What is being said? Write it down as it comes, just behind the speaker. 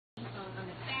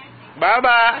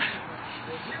Bye-bye.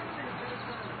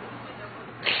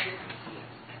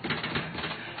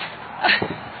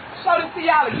 So to see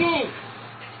y'all again.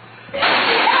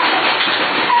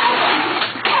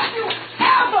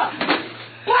 Ever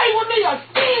play with me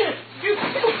again, you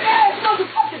stupid ass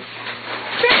motherfucking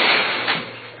bitch.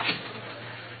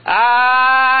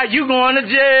 You going to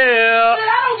jail. Man, I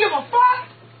don't give a fuck.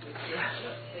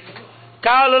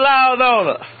 Call the laws on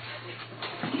her.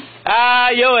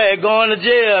 Your ass going to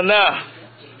jail now.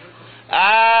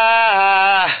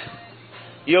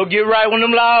 You'll get right when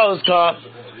them laws come.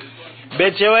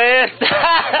 Bet your ass.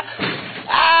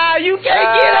 You can't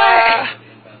get out.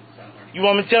 You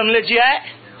want me to tell him to let you out?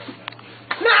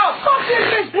 Now, fuck this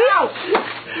bitch now.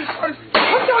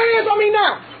 Put your hands on me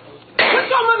now. Put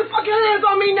your motherfucking hands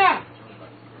on me now.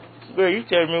 Girl, you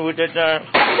tell me what that time.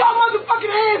 Put your motherfucking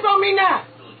hands on me now.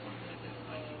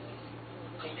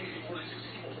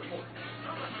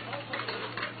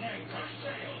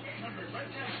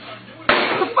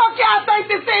 What the fuck y'all think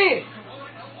this is?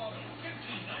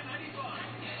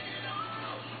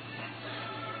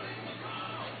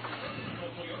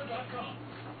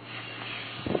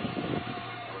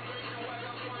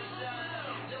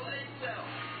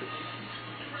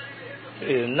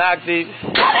 Knock these.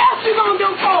 What else you gonna do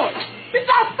for it? Bitch,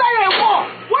 I stay at war.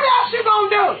 What else you gonna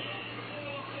do?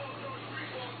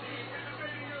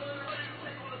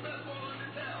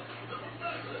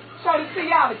 So to see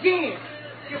y'all again.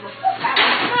 Give a fuck out of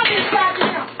this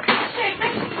goddamn shit,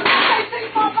 bitch. I say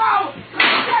 6 hours.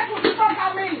 That's what the fuck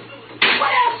I mean.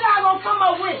 What else y'all gonna come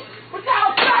up with? What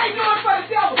y'all trying doing for the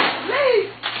devil? Leave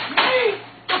me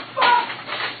the fuck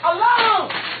alone.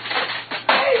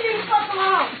 Leave me the fuck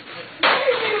alone.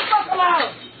 Leave me the fuck alone.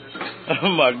 Oh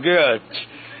my God.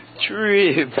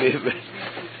 Tripping.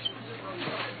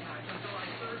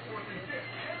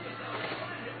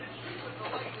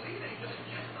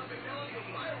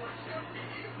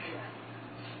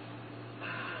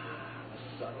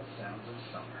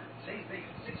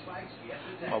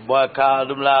 My boy called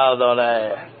them loud on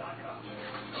that.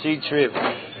 She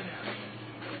tripping.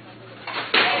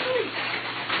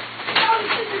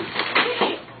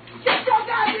 Get your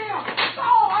goddamn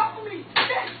soul off of me,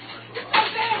 bitch! Get your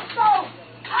damn soul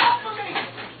off of me!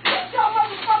 Get your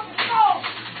motherfucking soul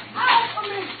off of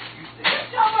me!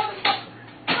 Get your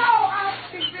motherfucking soul off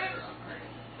of me,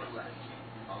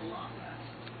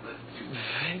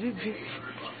 bitch!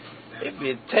 It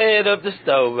been tearing up the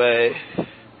stove, man.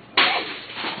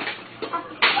 I'm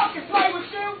fucking play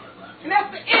with you, and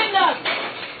that's the end of it!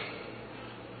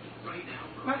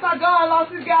 That's how God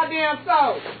lost his goddamn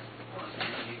soul.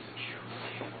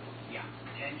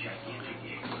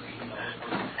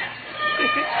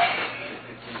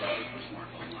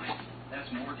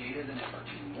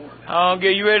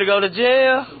 Get you ready to go to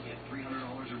jail?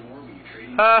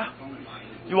 Huh?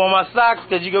 You want my socks?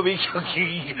 Cause you gonna be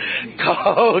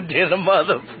cold in a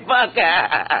motherfucker.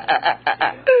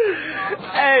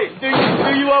 Hey, do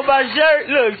you want my shirt?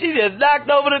 Look, she just knocked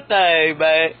over the thing,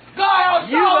 man. God,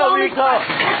 you gonna be cold.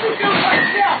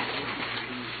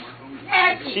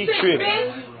 She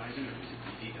tripping.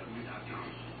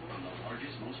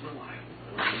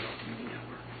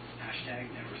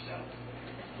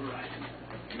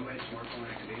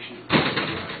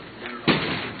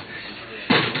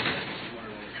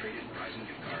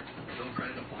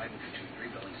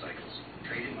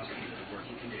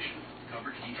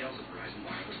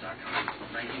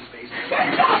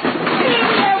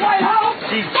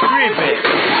 She's tripping.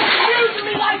 Using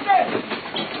me like that.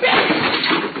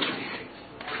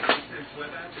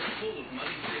 Web app is full of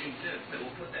money-saving tips that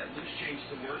will put that loose change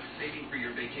to work, saving for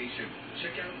your vacation.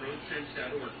 Check out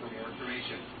roadsense.org for more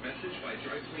information. Message by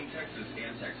Drive Clean Texas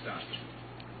and TxDOT.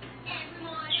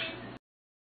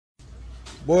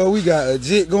 Boy, we got a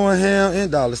jit going ham in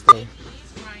Dollar Store.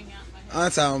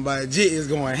 I'm talking about jit is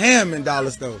going ham in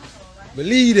Dollar Store.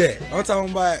 Believe that. I'm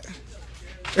talking about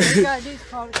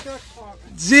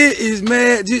Jit is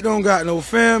mad. Jit don't got no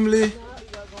family.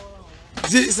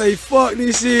 Jit say fuck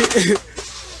this shit.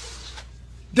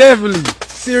 Definitely.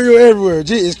 Cereal everywhere.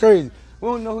 Jit is crazy. We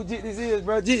don't know who Jit this is,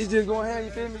 bro. Jit is just going ham,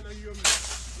 you feel me?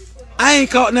 I ain't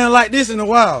caught nothing like this in a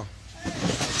while.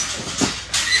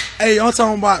 Hey, I'm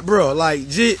talking about, bro, like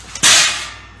Jit.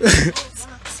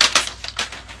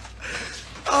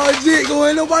 Oh, Jit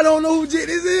going, nobody don't know who Jit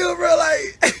this is, bro.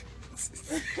 Like,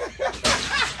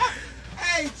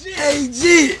 hey,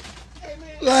 Jit.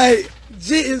 Like,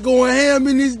 Jit is going ham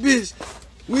in this bitch.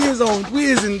 We is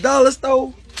in Dollar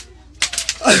Store.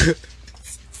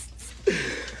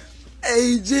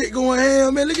 Hey, Jit going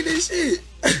ham, man. Look at this shit.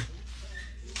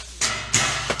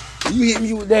 You hit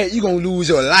me with that, you gonna lose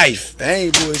your life. That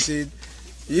ain't bullshit.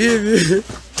 You hear me?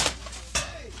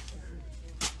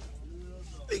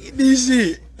 Look at this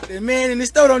shit. The man in the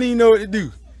store don't even know what to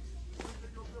do.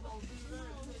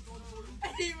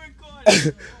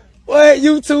 Boy,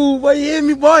 YouTube, boy, you hear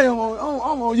me, boy?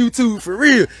 I'm on YouTube for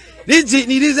real. This jit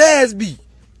need his ass beat.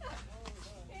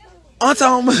 I'm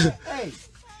talking about. Hey,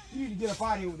 you need to get up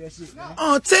out of here with that shit, man.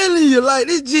 I'm telling you, like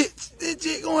this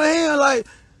jit going ham, like.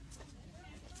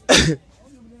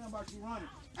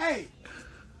 Hey,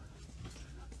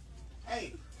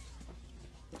 hey.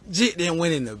 Jit then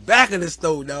went in the back of the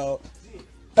store, dog.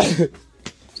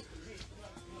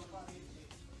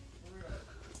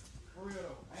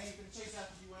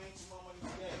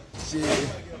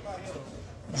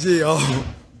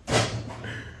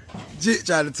 Jit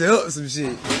tried to tell up some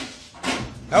shit.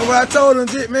 That's what I told him,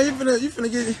 Jit, man, you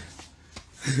finna get it.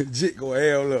 Jit go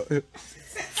hell, look.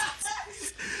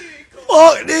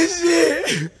 Fuck this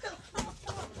shit.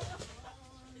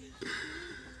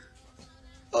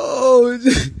 Oh,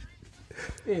 Jit.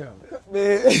 Yeah.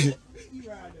 Man.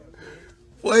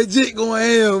 Boy, Jit going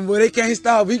ham, boy, they can't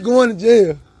stop. He going to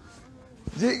jail.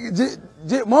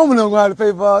 Jit mama don't gonna have to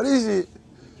pay for all this shit.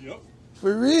 Yep.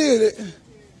 For real.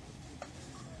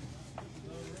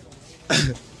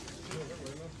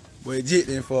 Boy, Jit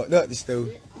done fucked up the store.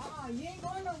 You ain't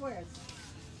going nowhere.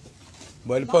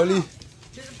 Boy, the police.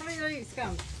 The police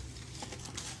come.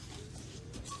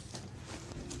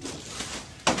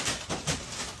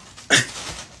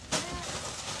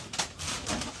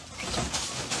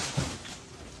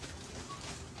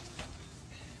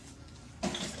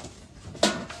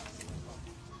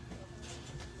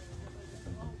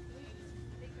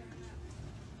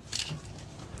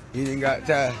 He didn't got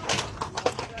time.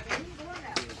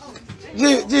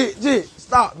 Jit,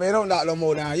 stop, man. Don't knock no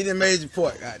more down. You done made your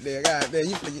point, goddamn.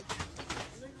 You forget.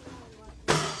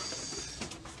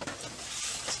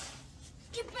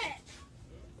 Get back.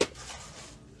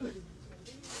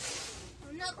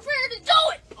 I'm not prepared to do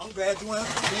it. I'm glad you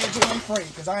ain't afraid,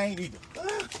 because I ain't either.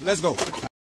 Let's go.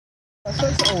 That's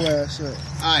your ass shit.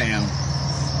 I am.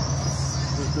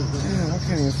 Damn, I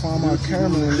can't even find my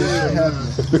camera when this shit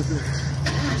happening.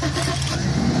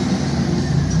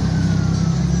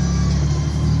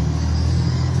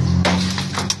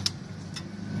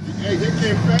 Hey, they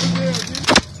came back there.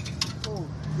 Oh,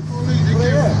 the police, they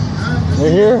came.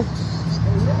 They here?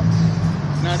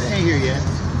 No, they ain't here yet.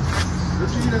 What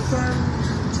you get a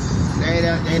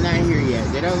They're not here yet.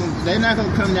 They're not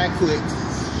gonna come that quick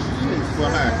for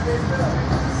her.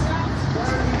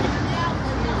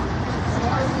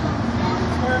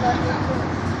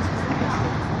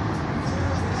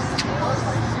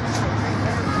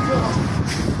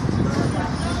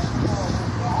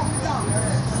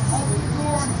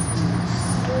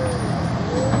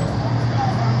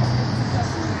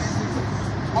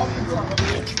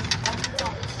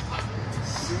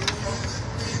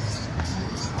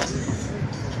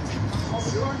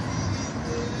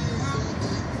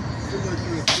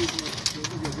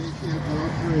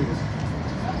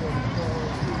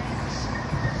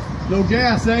 No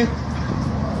gas, eh?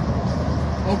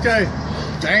 Okay.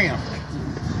 Damn.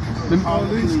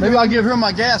 Maybe I'll give her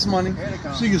my gas money.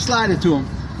 She can slide it to him.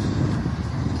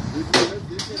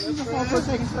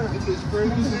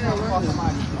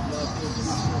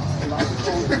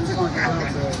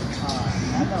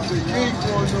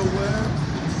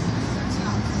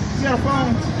 You got a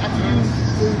phone?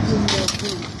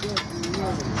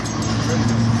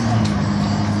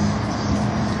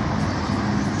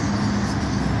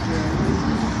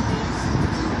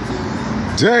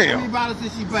 How Damn. many bottles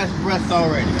did she breast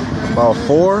already? About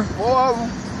 4? 4 of them.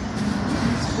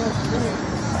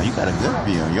 Oh, you got a good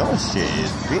view. Your shit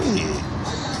is big.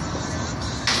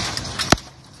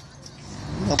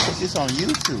 You gonna put this on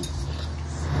YouTube.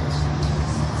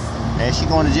 And she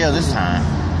going to jail this time.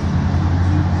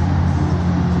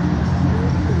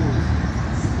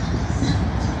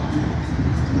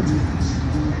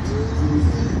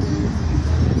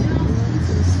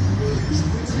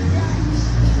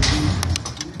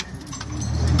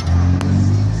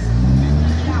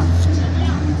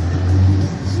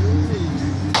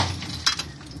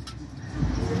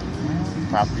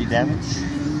 Property damage.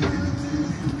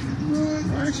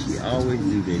 Why does she always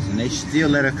do this? And they still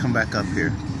let her come back up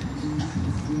here.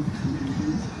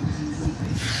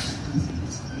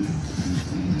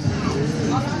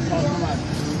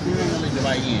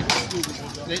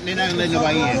 They're not gonna let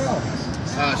nobody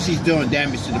in. She's doing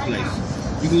damage to the place.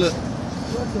 You can look.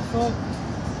 What the fuck?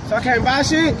 So I can't buy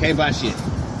shit? Can't buy shit.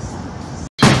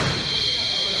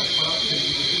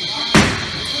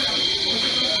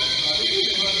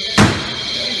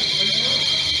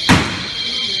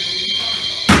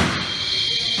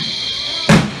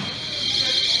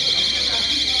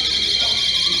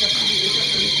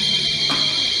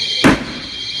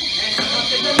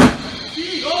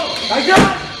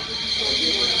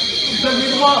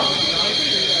 moi.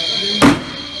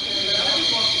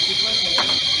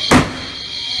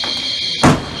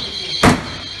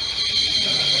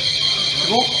 C'est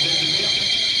bon?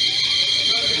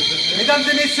 Mesdames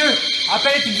et messieurs,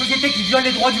 Appel est une société qui viole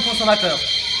les droits du consommateur.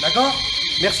 D'accord?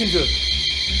 Merci monsieur.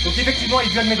 Donc effectivement,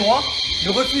 ils violent mes droits, ils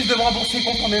refusent de me rembourser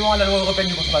conformément à la loi européenne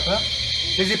du consommateur.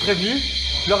 Je les ai prévenus,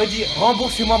 je leur ai dit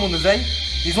remboursez-moi mon oseille.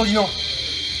 Ils ont dit non.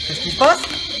 C'est ce qui se passe?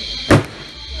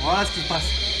 Voilà ce qui se passe.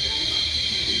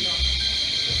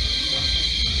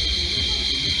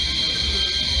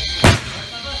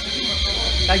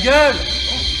 Ta gueule!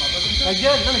 Ta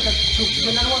gueule! Non mais tu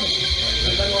violes la loi, mec. Tu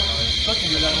violes la loi. Toi tu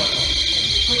violes la loi.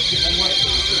 Toi tu violes la loi.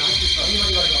 On y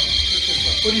va.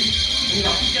 Police, on y va.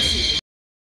 Cassé.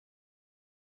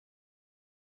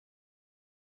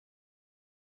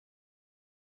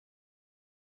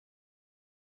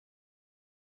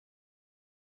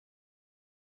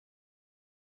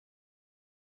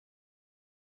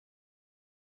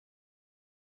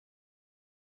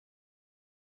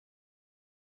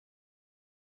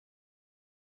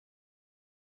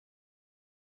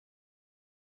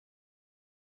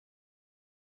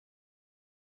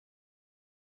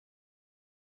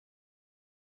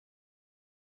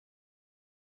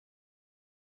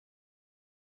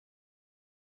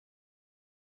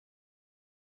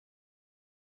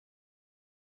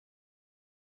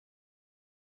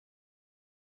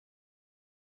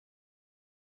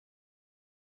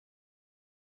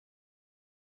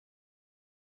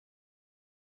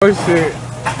 Oh shit. I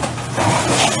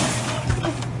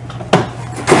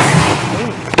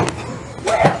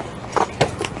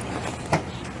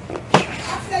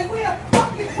said, where the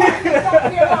fuck is this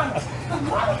up here on?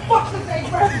 Why the fuck is they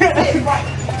this right?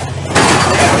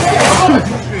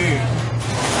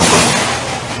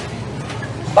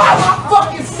 By my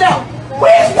fucking self!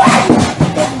 Where's Wayne?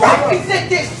 Represent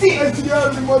this shit!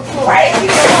 Crazy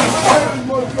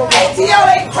ATL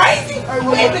ain't crazy!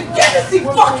 We in the Genesee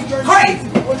fucking crazy!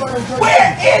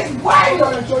 Where is Wayne?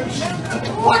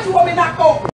 What you want me to knock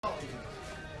over?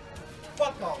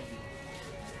 Fuck off.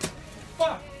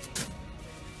 Fuck.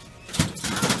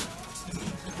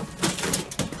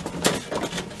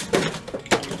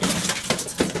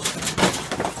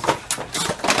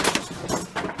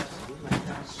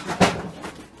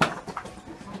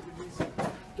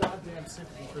 Goddamn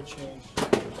sympathy for change.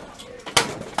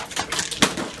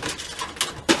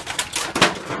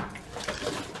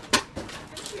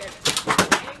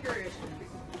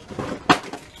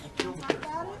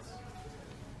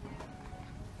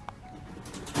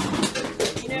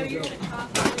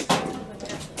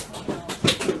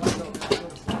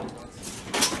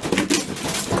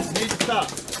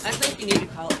 I think you need to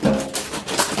call it.